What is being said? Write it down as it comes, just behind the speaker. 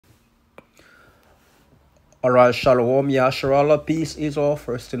Alright, Shalom, Yasharala, peace is all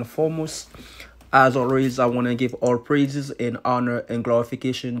first and foremost. As always, I want to give all praises and honor and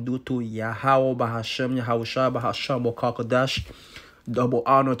glorification due to Yahweh Bahashem, Yahushua Bahashem, Kakadash. Double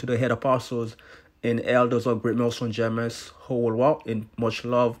honor to the head apostles and elders of Great Millstone James, whole walk in much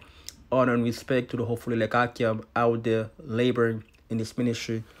love, honor, and respect to the hopefully like Akim out there laboring in this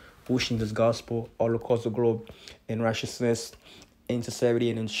ministry, pushing this gospel all across the globe in righteousness, in sincerity,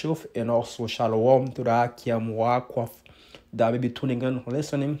 and in truth, and also shalom to the Akim Wakwaf that may be tuning in,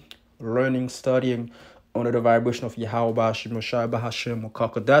 listening, learning, studying under the vibration of Yahweh Bahashim, Moshe Bahashim,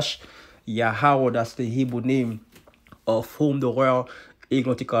 Kakadash. Yahweh, that's the Hebrew name of whom the world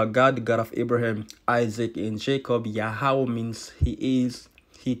ignorantly called God, the God of Abraham, Isaac, and Jacob. Yahweh means he is,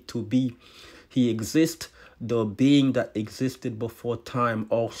 he to be, he exists, the being that existed before time,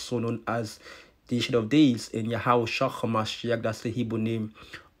 also known as the Ancient of Days. And Yahweh Shach, that's the Hebrew name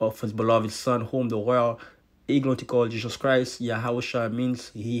of his beloved Son, whom the world ignorantly called Jesus Christ. Yahweh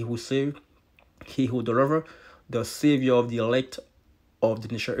means he who saved, he who delivered, the Savior of the elect of the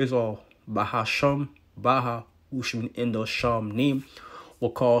nation Israel. Bahasham, Baha, which means in the Sham name,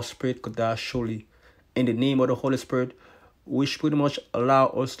 will call Spirit Kodash surely. In the name of the Holy Spirit, which pretty much allow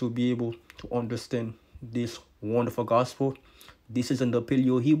us to be able to understand this wonderful gospel. This is in the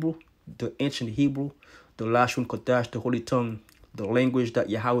Paleo Hebrew, the ancient Hebrew, the Lashon Kodash, the Holy Tongue, the language that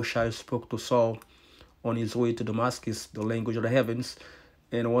Yahweh spoke to Saul on his way to Damascus, the language of the heavens.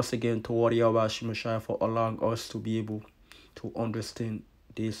 And once again, toward Yahweh Shemashai for allowing us to be able to understand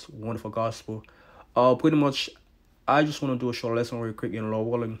this wonderful gospel. Pretty much, I just want to do a short lesson real quick in Lord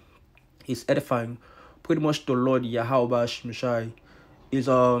willing. It's edifying. Pretty much the Lord Yahweh Shemashai is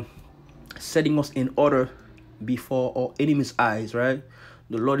setting us in order before our enemies' eyes, right?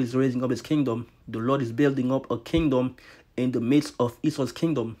 The Lord is raising up his kingdom. The Lord is building up a kingdom in the midst of Esau's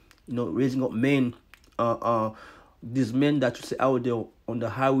kingdom. You know, raising up men, these men that you see out there on the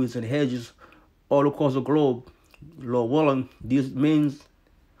highways and hedges all across the globe. Lord willing, these men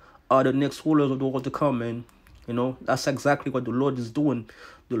are the next rulers of the world to come, man. You know, that's exactly what the Lord is doing.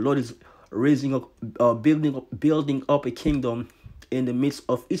 The Lord is raising up, building up a kingdom in the midst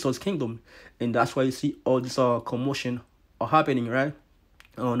of Esau's kingdom, and that's why you see all this commotion are happening, right?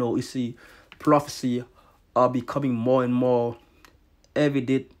 Oh no, you see prophecy are becoming more and more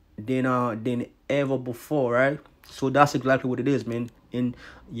evident than ever before, right? So that's exactly what it is, man. And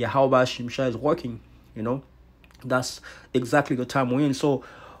Yahweh Shemshai is working, you know. That's exactly the time we're in. So,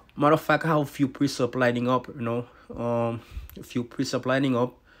 matter of fact, I have a few precepts lining up, you know. A few precepts lining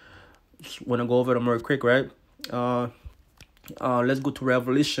up. Just want to go over them real quick, right? Let's go to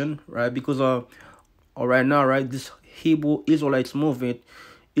Revelation, right? Because right now, right, this Hebrew Israelites movement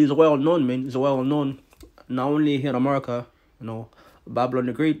is well known, man. It's well known not only here in America, you know, Babylon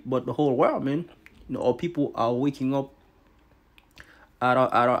the Great, but the whole world, man. You know, our people are waking up at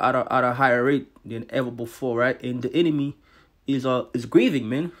a higher rate than ever before, right? And the enemy is grieving,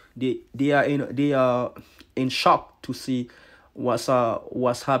 man. They are in shock to see what's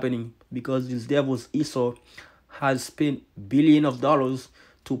happening, because these devils Esau has spent billions of dollars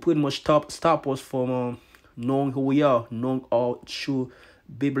to pretty much stop us from knowing who we are, knowing our true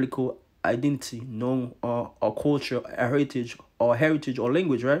biblical identity, knowing our culture, our heritage or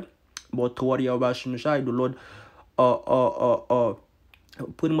language, right? But toward Yahweh Shemashai, the Lord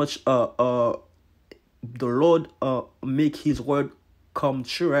pretty much the Lord make his word come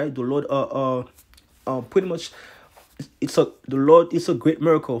true, right? The Lord pretty much the Lord is a great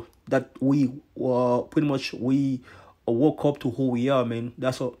miracle that we pretty much we woke up to who we are, man.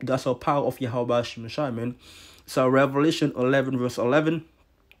 That's a power of Yahweh Shemashai, man. So Revelation 11 verse 11.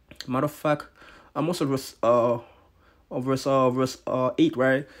 Matter of fact, I'm also verse 8,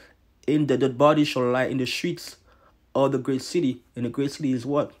 right? In the dead body shall lie in the streets of the great city. And the great city is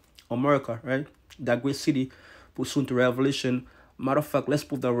what? America, right? That great city pursuant to Revelation. Matter of fact, let's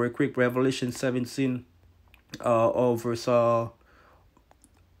put that real quick. Revelation 17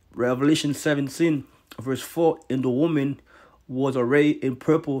 Revelation 17 verse 4. And the woman was arrayed in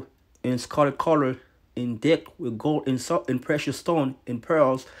purple and scarlet color, and decked with gold and precious stone and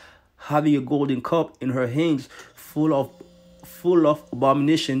pearls, having a golden cup in her hands, full of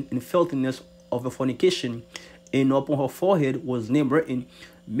abomination and filthiness of a fornication. And upon her forehead was name written,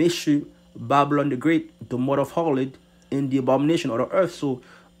 Mystery, Babylon the Great, the mother of harlot, and the abomination of the earth. So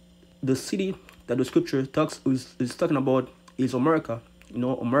the city that the scripture is talking about is America. You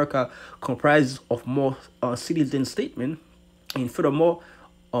know, America comprises of more cities than state, man. And furthermore,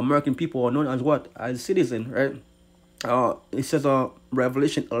 American people are known as what? As citizens, right? It says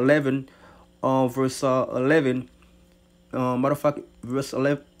Revelation 11 verse 11. Matter of fact, verse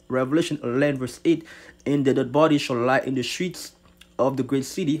 11, Revelation 11 verse 8, and the dead body shall lie in the streets of the great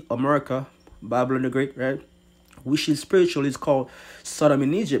city, America, Babylon the Great, right? Which is spiritual, is called Sodom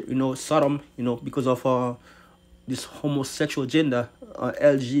in Egypt. Sodom, because of this homosexual gender,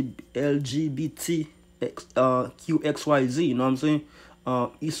 LGBT, QXYZ. You know what I'm saying?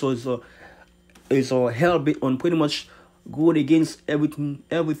 Esau is hell bent on pretty much going against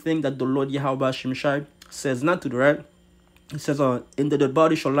everything that the Lord Yahweh Shai says not to do, right? It says, "In the dead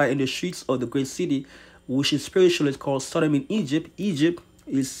body shall lie in the streets of the great city, which is spiritual, is called Sodom in Egypt." Egypt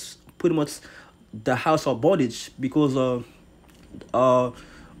is pretty much the house of bondage, because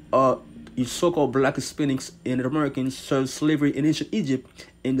it's so-called black Hispanics and Americans served slavery in ancient Egypt,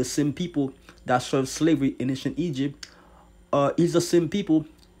 and the same people that served slavery in ancient Egypt is the same people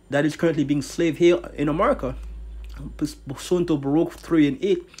that is currently being slave here in America. Pursuant to Baruch 3 and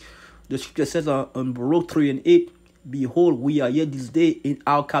 8, the scripture says on Baruch 3 and 8, "Behold, we are yet this day in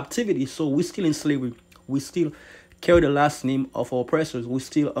our captivity." So we're still in slavery. We still carry the last name of our oppressors. We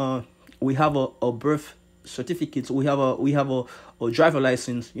still we have a birth certificate. We have a driver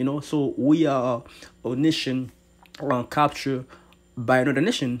license. So we are a nation captured by another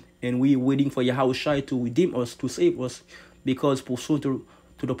nation, and we are waiting for Yahweh Shai to redeem us, to save us, because pursuant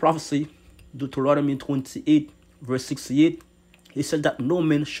to the prophecy, Deuteronomy 28 verse 68, it said that no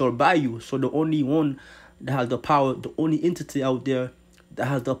man shall buy you. So the only one that has the power, the only entity out there that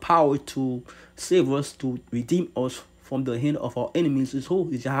has the power to save us, to redeem us from the hand of our enemies, is who?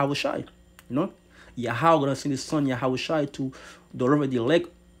 Is Yahweh Shai. Yahweh gonna send his son Yahweh Shai to deliver the elect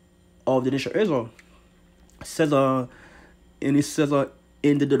of the nation of Israel. It says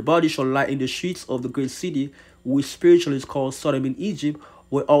 "In the dead body shall lie in the streets of the great city, which spiritually is called Sodom in Egypt,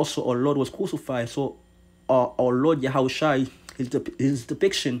 where also our Lord was crucified." So our Lord Yahweh Shai, his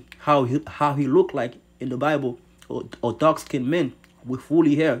depiction, how he looked like in the Bible, or dark-skinned man with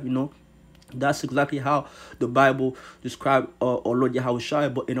woolly hair. That's exactly how the Bible described our Lord Yahweh Shai.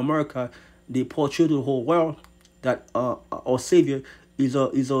 But in America, they portray to the whole world that our Savior is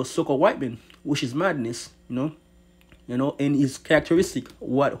a so-called white man, which is madness. And his characteristic,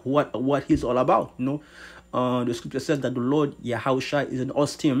 what he's all about. The scripture says that the Lord Yahweh Shai is an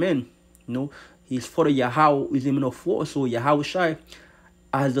austere man. His father Yahweh is a man of war. So Yahweh Shai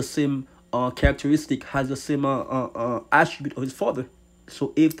has the same characteristic, has the same attribute of his father.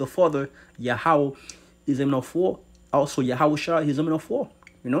 So if the father Yahweh is a man of war, also Yahweh Shai is a man of war.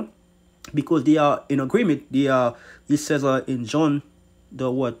 Because they are in agreement. It says in John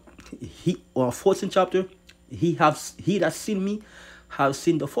the 14th chapter, he that seen me have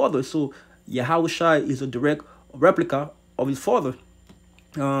seen the Father. So Yahweh Shai is a direct replica of his father.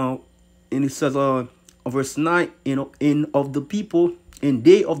 And it says verse 9, in of the people, and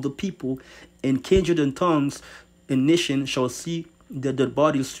they of the people, and kindred and tongues and nation shall see the dead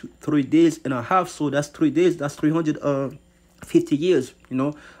bodies 3 days and a half. So that's 3 days, that's 350 years.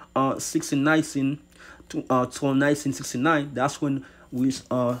 1619 to 1969, that's when we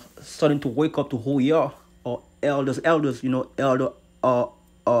starting to wake up to who we are. Or elders, elder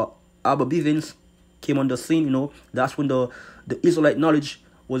Abba Bivens came on the scene. That's when the Israelite knowledge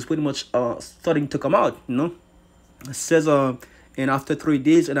was pretty much starting to come out. It says and after 3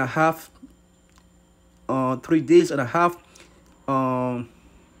 days and a half,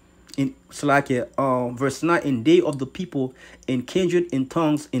 in Salakia, verse 9, "And they of the people, and kindred, and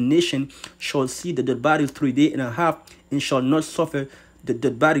tongues, and nation shall see the dead bodies 3 days and a half, and shall not suffer the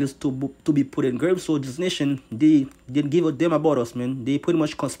dead bodies to be put in graves." So this nation, they didn't give a damn about us, man. They pretty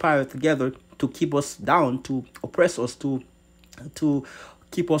much conspired together to keep us down, to oppress us, to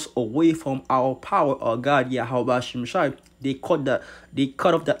keep us away from our power, our God, Yahweh Shai. They cut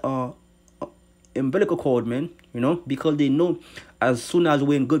off that umbilical cord, man. Because they know as soon as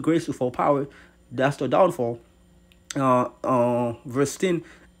we're in good grace with our power, that's the downfall. Verse 10,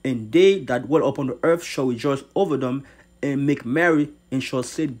 "And they that dwell upon the earth shall rejoice over them, and make merry, and shall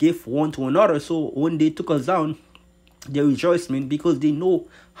send gift one to another." So when they took us down, they rejoiced, man, because they know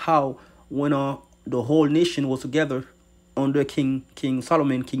how when the whole nation was together under King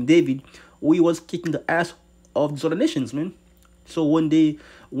Solomon, King David, we was kicking the ass of the other nations, man. So when they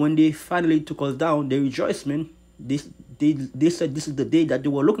finally took us down, they rejoiced, man. They said this is the day that they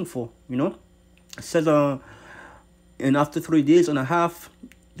were looking for. It says and after 3 days and a half,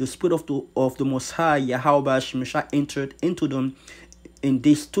 the spirit of the Most High Yahweh Shai entered into them, and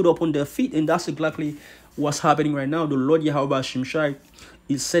they stood up on their feet. And that's exactly what's happening right now. The Lord Yahweh Shai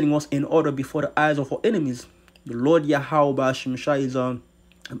is setting us in order before the eyes of our enemies. The Lord Yahweh Shai is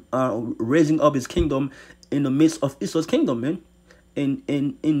raising up his kingdom in the midst of Israel's kingdom, man.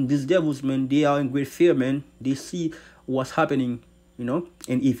 And these devils, man, they are in great fear, man. They see what's happening,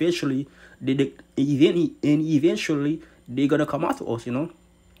 and eventually eventually they're gonna come after us,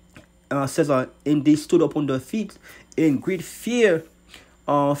 says, and they stood upon their feet, and great fear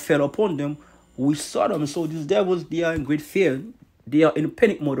fell upon them. We saw them. So these devils, they are in great fear. They are in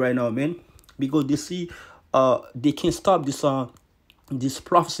panic mode right now, man, because they see they can't stop this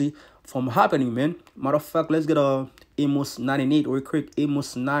prophecy from happening, man. Matter of fact, let's get Amos 9 and 8 real quick.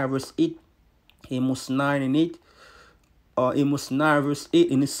 Amos 9 verse 8. Amos 9 and 8. Amos 9 verse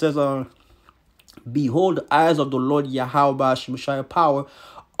 8, and it says, behold, the eyes of the Lord Yahweh Shemashai power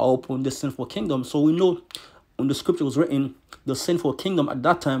are upon the sinful kingdom. So we know when the scripture was written, the sinful kingdom at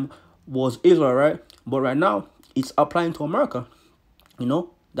that time was Israel, right? But right now, it's applying to America.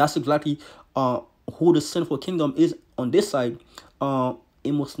 That's exactly who the sinful kingdom is on this side.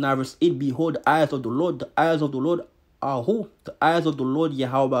 Amos 9 verse 8, behold, the eyes of the Lord. The eyes of the Lord are who? The eyes of the Lord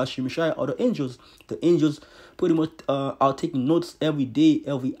Yahweh Shemashai are the angels. The angels pretty much are taking notes every day,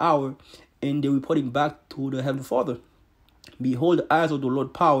 every hour, and they're reporting back to the Heavenly Father. Behold, the eyes of the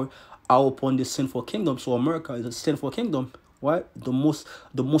Lord power are upon this sinful kingdom. So America is a sinful kingdom, right? The most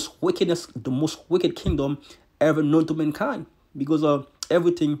wicked kingdom ever known to mankind, because of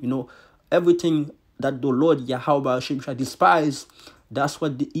everything, everything that the Lord Yahweh Shemashai despised. That's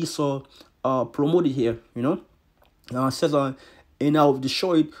what the Esau promoted here, it says, and I will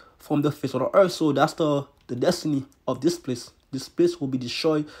destroy it from the face of the earth. So that's the destiny of this place. This place will be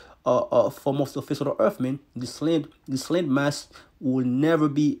destroyed from off the face of the earth, man. This land mass will never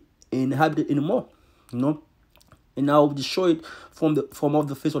be inhabited anymore, and I will destroy it from off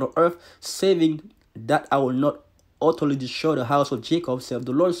the face of the earth, saving that I will not utterly destroy the house of Jacob, said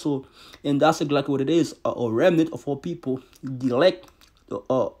the Lord. So, and that's exactly what it is, a remnant of all people, the elect,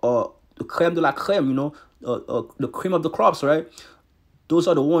 the creme de la creme, the cream of the crops, right? Those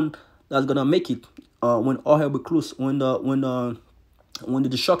are the one that's gonna make it when all hell be close, when the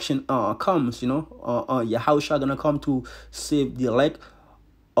destruction comes, Yahushua gonna come to save the elect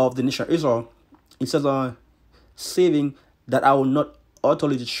of the nation of Israel. It says, saving that I will not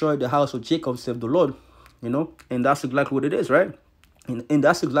utterly destroy the house of Jacob, said the Lord, and that's exactly what it is, right? And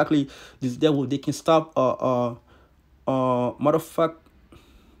that's exactly this devil. They can stop matter of fact,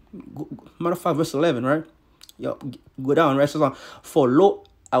 verse 11, right? Go down, right? It says, for lo,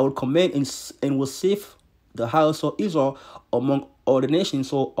 I will command and will save the house of Israel among all the nations.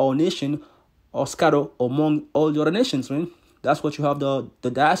 So all nations are scattered among all the other nations, man. That's what you have, the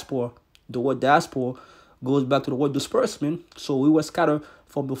diaspora. The word diaspora goes back to the word disbursement. So we were scattered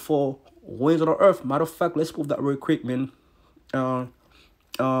from the four winds of the earth. Matter of fact, let's prove that real quick, man.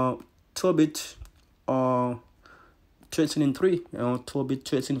 Tobit 13 and 3. Tobit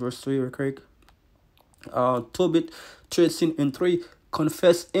 13 verse 3 real quick. Tobit 13 and 3.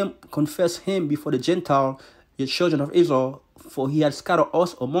 Confess him before the Gentile, the children of Israel, for he had scattered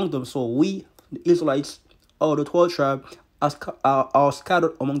us among them. So we, the Israelites, all the 12 tribes, are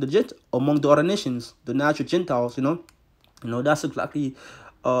scattered among the other nations, the natural Gentiles. That's exactly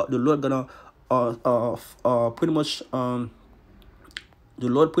the Lord gonna pretty much the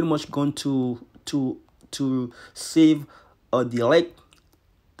Lord pretty much going to save the elect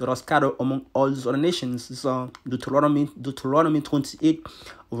that are scattered among all these other nations. It's Deuteronomy 28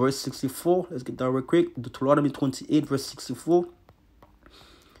 verse 64. Let's get that real quick. Deuteronomy 28 verse 64.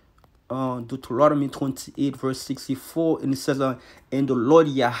 Deuteronomy 28 verse 64, and it says, and the Lord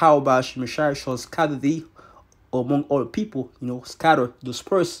Yahweh Shemashai shall scatter thee among all people. Scatter,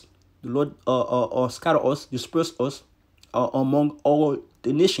 disperse. The Lord scatter us, disperse us among all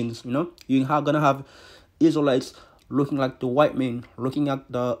the nations. You're gonna have Israelites looking like the white men, looking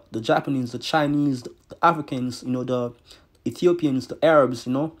at the Japanese, the Chinese, the Africans, the Ethiopians, the Arabs.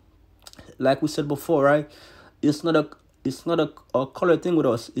 Like we said before, right? It's not a color thing with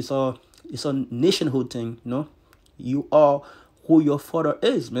us. It's a nationhood thing. You are who your father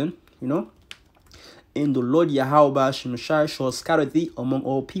is, man. And the Lord Yahweh Shemashai shall scatter thee among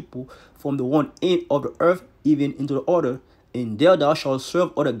all people, from the one end of the earth even into the other, and there thou shalt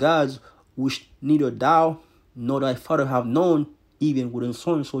serve other gods, which neither thou nor thy father have known, even wooden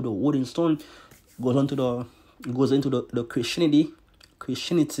stone. So the wooden stone goes into the Christianity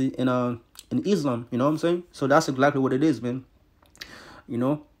in Islam. You know what I'm saying? So that's exactly what it is, man. And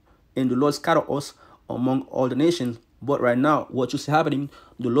the Lord scattered us among all the nations. But right now, what you see happening,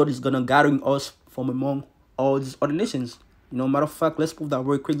 the Lord is gonna gathering us from among all these other nations. Matter of fact, let's prove that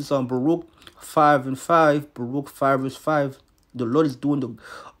very quick. This is Baruch 5 and 5. Baruch 5 verse 5. The Lord is doing the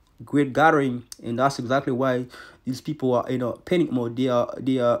great gathering, and that's exactly why these people are in a panic mode. They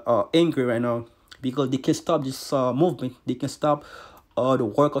are angry right now because they can't stop this movement. They can stop the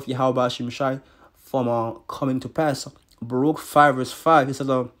work of Yahweh Shemashai from coming to pass. Baruch 5 verse 5. He says,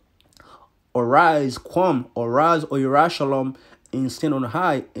 arise, arise, O Yerushalayim, and stand on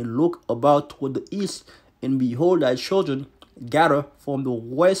high, and look about toward the east, and behold thy children gather from the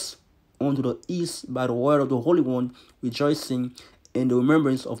west unto the east by the word of the Holy One, rejoicing in the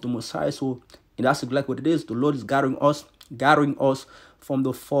remembrance of the Messiah. So, and that's exactly what it is. The Lord is gathering us from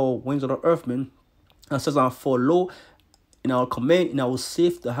the four winds of the earth, man. And says, for lo, in our command, and I will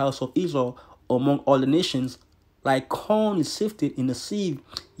save the house of Israel among all the nations. Like corn is sifted in the sieve,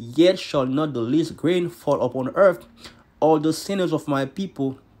 yet shall not the least grain fall upon the earth. All the sinners of my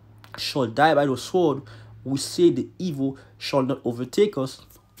people shall die by the sword. We say the evil shall not overtake us,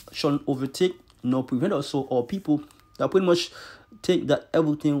 shall not overtake nor prevent us. So all people that pretty much think that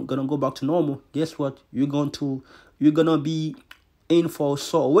everything gonna go back to normal, guess what? You're gonna be in for a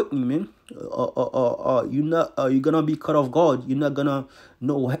sore awakening, man. You're gonna be cut off guard. You're not gonna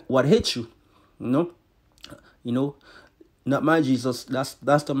know what hit you, you know. Not my Jesus.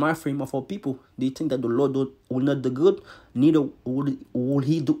 That's the mind frame of our people. They think that the Lord will not do good, neither will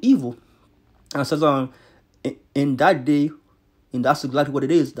he do evil. And it says in that day, and that's exactly what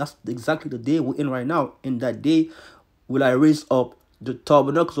it is. That's exactly the day we're in right now. In that day will I raise up the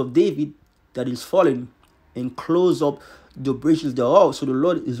tabernacles of David that is fallen, and close up the breaches thereof. So the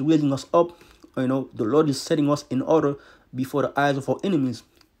Lord is raising us up. The Lord is setting us in order before the eyes of our enemies.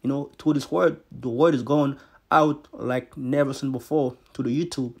 Through this word, the word is gone out like never seen before to the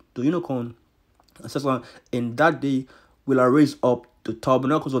YouTube, the unicorn. It says, in that day will I raise up the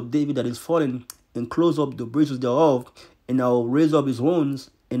tabernacles of David that is fallen, and close up the breaches thereof, and I will raise up his ruins,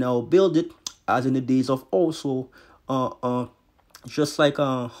 and I will build it as in the days of old. So, just like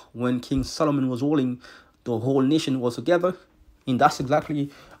when King Solomon was ruling, the whole nation was together, and that's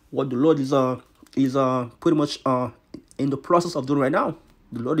exactly what the Lord is pretty much in the process of doing right now.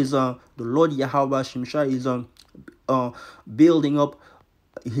 The Lord Yahweh Shimshai is building up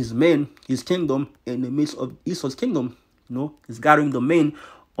his men, his kingdom in the midst of Esau's kingdom. He's gathering the men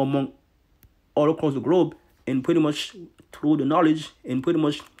among all across the globe, and pretty much through the knowledge, and pretty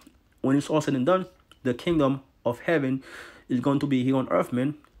much when it's all said and done, the kingdom of heaven is going to be here on earth,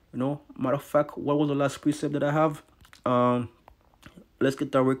 man. Matter of fact, what was the last precept that I have? Let's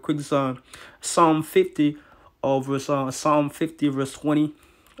get that real quick. It's Psalm 50 Psalm 50 verse 20.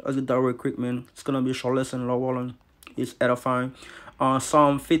 Let's get that real quick, man. It's gonna be a short lesson, Lord willing. It's edifying.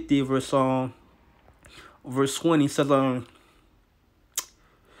 Psalm 50 verse 20 says, matter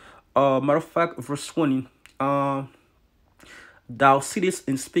of fact, verse 20, thou sittest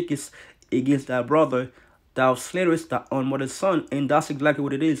and speakest against thy brother, thou slanderest thy unmother's son. And that's exactly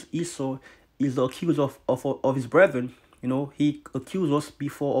what it is. Esau is the accuser of his brethren. He accused us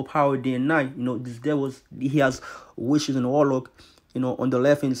before of power day and night. This devil, he has wishes and warlock, on the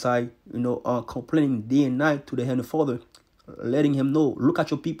left hand side, complaining day and night to the Heavenly Father, letting him know, look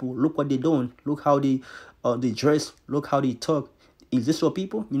at your people, look what they're doing, look how they dress, look how they talk. Is this your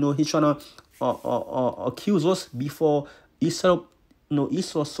people? He's trying to accuse us before he set up.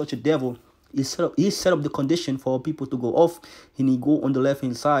 Esau's such a devil. He set up the condition for people to go off, and he go on the left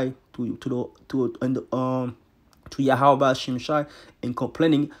hand side to Yahweh Shimshai, and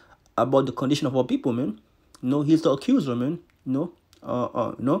complaining about the condition of our people, man. He's the accuser, man.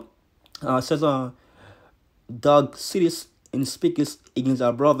 Says, thou sittest and speakest against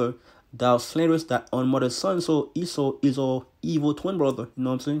thy brother, thou slanderest thy unmother's son. So Esau is our evil twin brother. You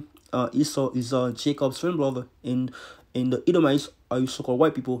know what I'm saying? Esau is Jacob's twin brother, and the Edomites are so-called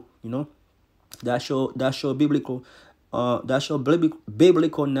white people. That's your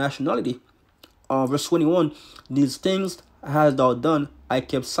biblical nationality. Verse 21, these things hast thou done, I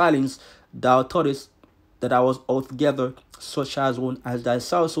kept silence, thou thoughtest that I was altogether such as one as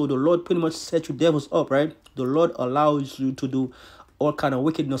thyself. So the Lord pretty much set you devils up, right? The Lord allows you to do all kind of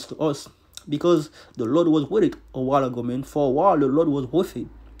wickedness to us, because the Lord was with it a while ago, man. For a while, the Lord was with it.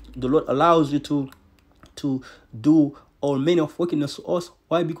 The Lord allows you to do all manner of wickedness to us.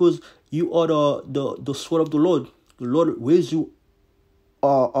 Why? Because you are the sword of the Lord. The Lord raised you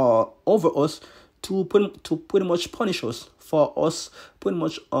over us to pretty much punish us for pretty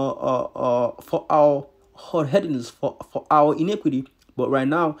much for our hard-headedness, for our iniquity. But right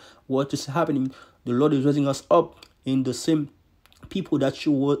now, what is happening? The Lord is raising us up in the same people that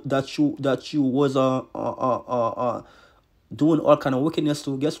you was doing all kind of wickedness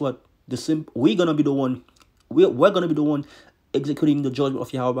to. Guess what? We're gonna be the one. We're gonna be the one executing the judgment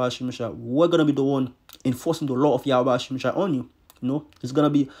of Yahweh Shemashah. We're gonna be the one enforcing the law of Yahweh Shemashah on you. It's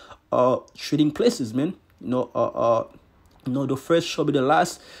gonna be trading places, man. The first shall be the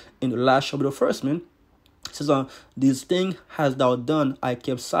last, and the last shall be the first, man. It says, this thing hast thou done, I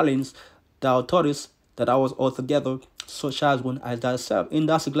kept silence, thou thoughtest that I was altogether such as one as thyself. And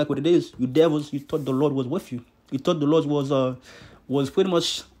that's exactly what it is. You devils, you thought the Lord was with you. You thought the Lord was pretty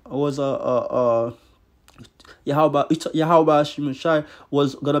much was Yahweh Shemashai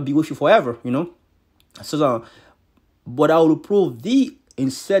was gonna be with you forever, you know. It says but I will reprove thee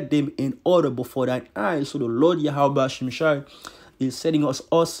and set them in order before thine eyes. So the Lord Yahweh Shemashai is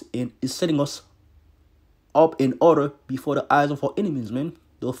setting us up in order before the eyes of our enemies, man.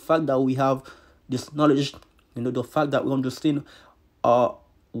 The fact that we have this knowledge, the fact that we understand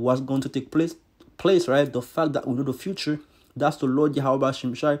what's going to take place, right? The fact that we know the future, that's the Lord Yahweh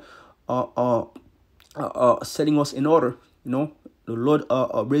Shemashai setting us in order, The Lord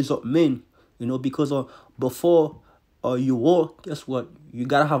raised up men, because before you war, guess what? You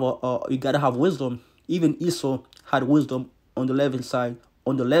gotta have wisdom. Even Esau had wisdom on the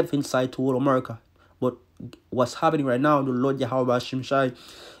left hand side toward America. But what's happening right now, the Lord Yahweh Shemashai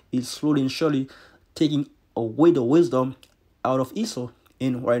is slowly and surely taking away the wisdom out of Esau.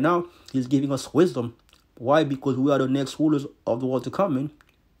 And right now, he's giving us wisdom. Why? Because we are the next rulers of the world to come in.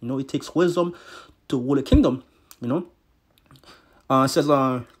 It takes wisdom to rule a kingdom. It says,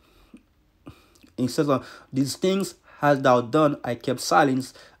 these things hast thou done, I kept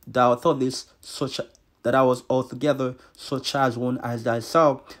silence. Thou thoughtest such that I was altogether such as one as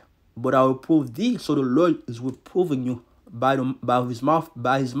thyself. But I will prove thee. So the Lord is reproving you by his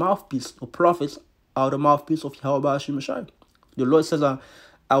mouthpiece. The prophets are the mouthpiece of Yahweh Shemashai. The Lord says, I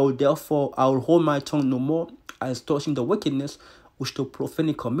will hold my tongue no more as touching the wickedness which the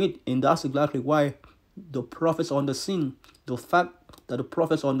profane commit. And that's exactly why the prophets are on the scene. The fact that the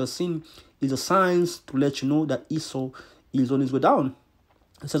prophets are on the scene is a sign to let you know that Esau is on his way down.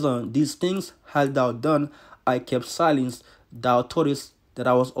 It says, these things hast thou done, I kept silence. Thou thoughtest that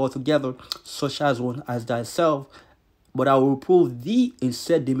I was altogether such as one as thyself. But I will reprove thee and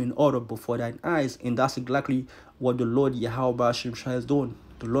set them in order before thine eyes. And that's exactly what the Lord Yahweh Shemashai is doing.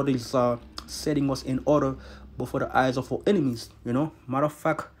 The Lord is setting us in order before the eyes of our enemies. Matter of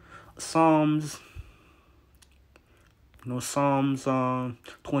fact, Psalms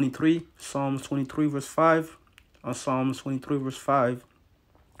 23 verse 5. Psalms 23 verse 5.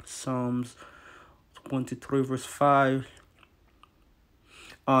 Psalms 23 verse 5.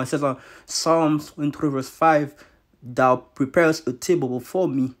 It says Psalms 23 verse 5. Thou preparest a table before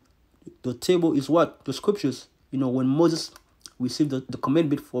me. The table is what? The scriptures. When Moses received the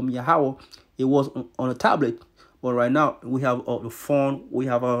commandment from Yahweh, it was on a tablet. But right now we have the phone. We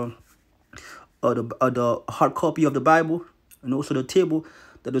have the hard copy of the Bible, and also the table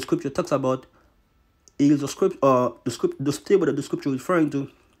that the scripture talks about is the table that the scripture is referring to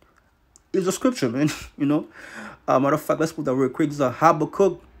is the scripture, man. Matter of fact, let's put that real quick. It's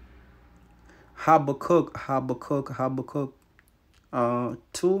Habakkuk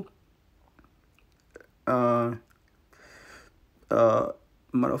 2.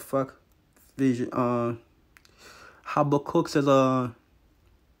 Matter of fact, vision. Habakkuk says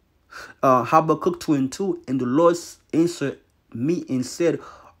Habakkuk 2:2, and the Lord answered me and said,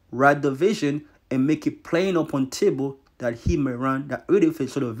 write the vision and make it plain upon table that he may run that readeth it.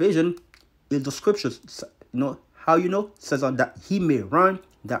 So the vision is the scriptures. How It says that he may run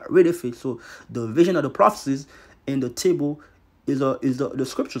that readeth it. So the vision of the prophecies and the table is the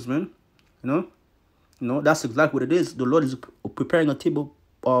scriptures, man. That's exactly what it is. The Lord is preparing a table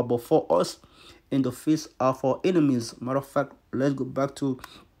before us in the face of our enemies. Matter of fact, let's go back to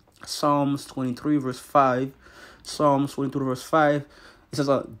Psalms 23 verse 5. Psalms 23 verse 5. It says,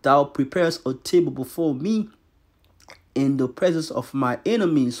 thou preparest a table before me in the presence of my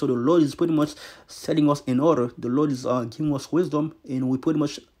enemies. So the Lord is pretty much setting us in order. The Lord is giving us wisdom, and we pretty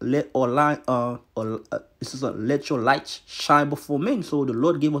much let our light let your light shine before men. So the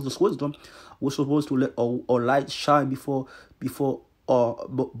Lord gave us this wisdom. We're supposed to let our light shine before the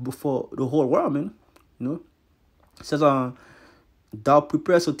whole world, man. It says, thou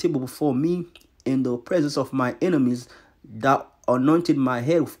preparest a table before me in the presence of my enemies. Thou anointed my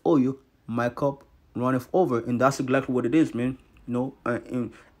head with oil, my cup runneth over. And that's exactly what it is, man.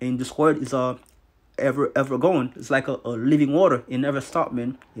 And this word is ever going. It's like a living water. It never stops,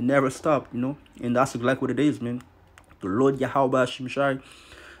 man. It never stops, and that's exactly what it is, man. The Lord Yahweh Shemashai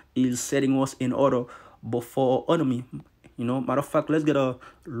is setting us in order before our enemy. Matter of fact, let's get a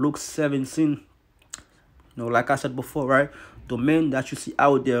Luke 17. Like I said before, right? The men that you see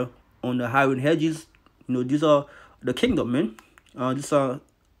out there on the highway hedges, these are the kingdom, man. These are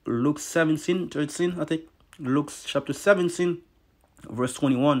Luke 17:13, I think. Luke chapter 17, verse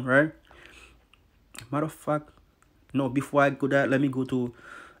 21, right? Matter of fact, before I go there, let me go to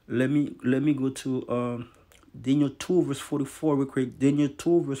Daniel 2 verse 44 real quick. Daniel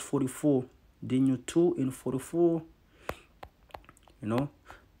 2 verse 44. Daniel 2 and 44. You know,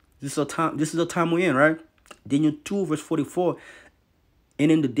 this is a time. This is a time we're in, right? Daniel 2 verse 44.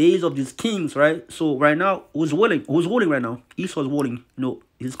 And in the days of these kings, right? So right now, who's ruling? Who's ruling right now? Esau's ruling. You know,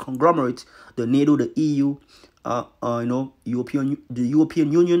 his conglomerates, the NATO, the EU, you know, the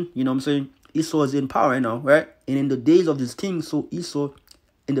European Union. You know what I'm saying? Esau is in power right now, right? And in the days of these kings, so Esau,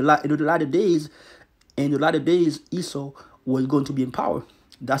 in the latter days, Esau was going to be in power.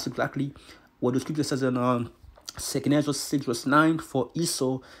 That's exactly what the scripture says in 2 Ezra 6 verse 9. For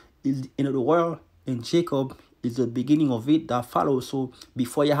Esau is the end of the world, and Jacob is the beginning of it that follows. So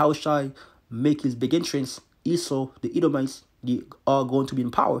before Yahushua make his big entrance, Esau, the Edomites, they are going to be in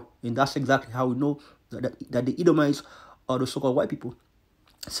power. And that's exactly how we know that the Edomites are the so-called white people.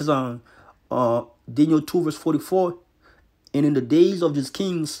 It says on Daniel 2 verse 44, and in the days of these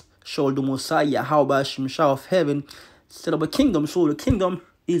kings shall the Messiah Yahweh Shemshah of heaven set up a kingdom. So the kingdom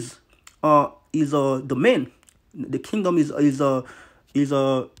is a domain. The kingdom is a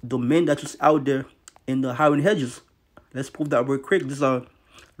domain that is out there in the highway hedges. Let's prove that real quick. This is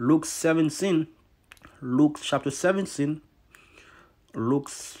Luke 17. Luke chapter 17. Luke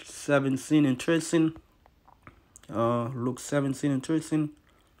 17 and 13. Luke 17 and 13.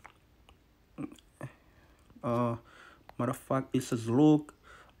 Matter of fact, it says Luke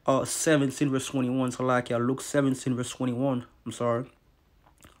 17 verse 21. So like Luke 17 verse 21. I'm sorry.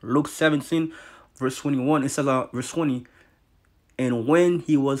 Luke 17 verse 21. It says verse 20. And when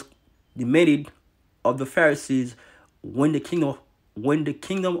he was demanded of the Pharisees when the kingdom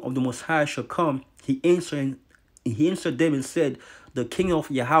of the Most High shall come, he answered them and said, the kingdom of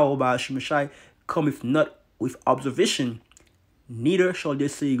Yahweh by Shemshai cometh not with observation, neither shall they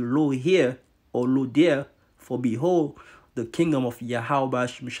say, lo here or lo there, for behold, the kingdom of Yahweh by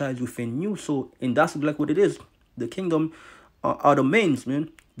Shemshai is within you. So, and that's like what it is. The kingdom are the mains,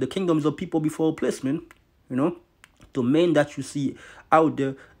 man. The kingdoms of people before a place, man. You know, the men that you see out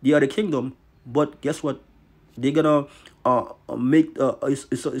there, they are the kingdom. But guess what? They're gonna make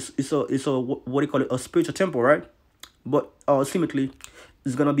it's a what do you call it, a spiritual temple, right? But ultimately,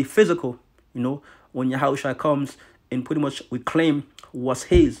 it's gonna be physical. You know, when Yahushua comes and pretty much reclaim what's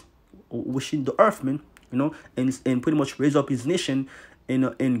his, which is the earth, man. You know, and pretty much raise up his nation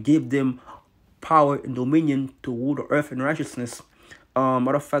and give them power and dominion to rule the earth in righteousness.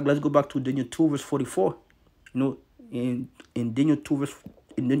 Matter of fact, let's go back to Daniel 2 verse 44. You know, in Daniel 2 verse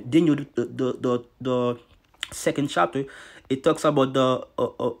in Daniel the second chapter, it talks about the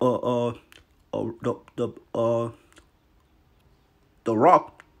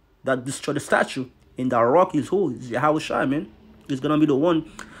rock that destroyed the statue. And that rock is who? It's Yahushua, man. It's gonna be the one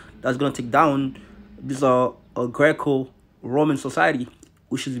that's gonna take down this a Greco-Roman society,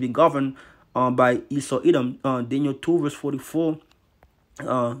 which is being governed by Esau Edom. Daniel 2 verse 44.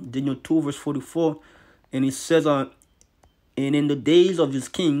 Daniel 2 verse 44, and it says and in the days of these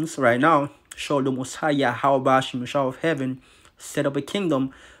kings, right now, shall the Most High Yahweh Shemshah of heaven set up a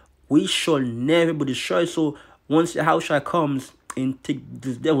kingdom we shall never be destroyed. So once Yahushua comes and take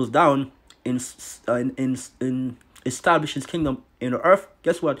these devils down and establish his kingdom in the earth,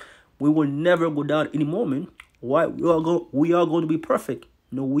 guess what? We will never go down anymore, man. Why? We are going to be perfect.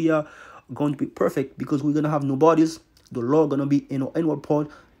 You know, we are going to be perfect because we're gonna have no bodies. The Lord gonna be in our inward part,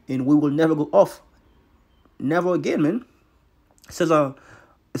 and we will never go off. Never again, man. It says and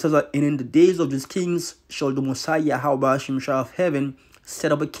in the days of these kings shall the Messiah Yahweh Shemshah of heaven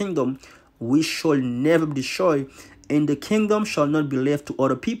set up a kingdom we shall never be destroyed, and the kingdom shall not be left to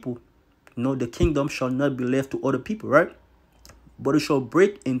other people. You know, the kingdom shall not be left to other people, right? But it shall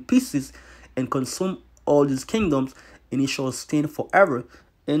break in pieces and consume all these kingdoms, and it shall stand forever.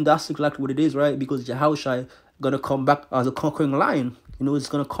 And that's exactly what it is, right? Because Yahushua gonna come back as a conquering lion. You know, it's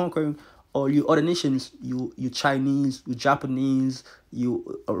gonna conquer all you other nations, you Chinese, you Japanese, you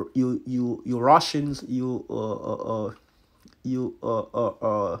Russians, you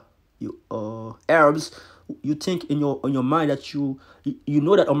Arabs. You think in your mind that you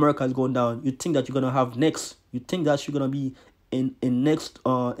know that America is going down. You think that you're gonna have next. You think that you're gonna be in next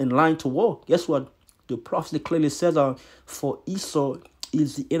in line to war. Guess what? The prophecy clearly says for Esau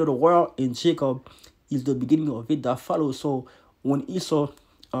is the end of the world, and Jacob is the beginning of it that follows. So when Esau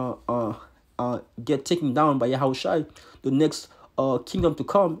get taken down by Yahushua, the next kingdom to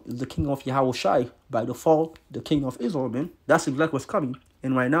come is the kingdom of Yahushua. By default, the king of Israel, man. That's exactly what's coming.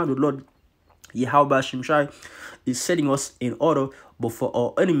 And right now, the Lord Yahweh Shemshai is setting us in order, but for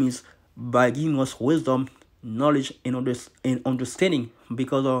our enemies, by giving us wisdom, knowledge, and understanding.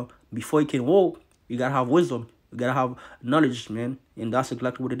 Because before you can walk, you gotta have wisdom. You gotta have knowledge, man. And that's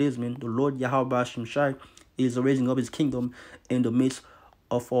exactly what it is, man. The Lord Yahweh Shemshai is raising up his kingdom in the midst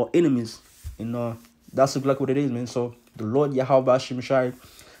of our enemies. And that's exactly what it is, man. So The Lord Yahweh Hashem Shai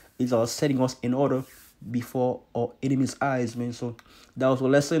is setting us in order before our enemies' eyes, man. So that was a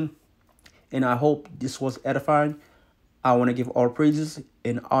lesson, and I hope this was edifying. I want to give all praises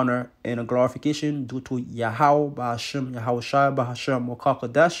and honor and glorification due to Yahweh Bahashem, Yahweh Shai Bahashem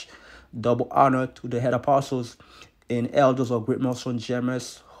Wakakadash. Double honor to the head apostles and elders of Great Millstone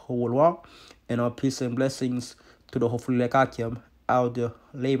GMS Holwa, and our peace and blessings to the hopefully Lekakim out there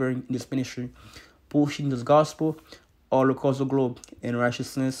laboring in this ministry, pushing this gospel all across the globe in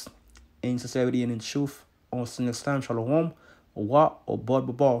righteousness, in sincerity, and in truth. On next time, shalom, wa or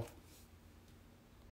ball.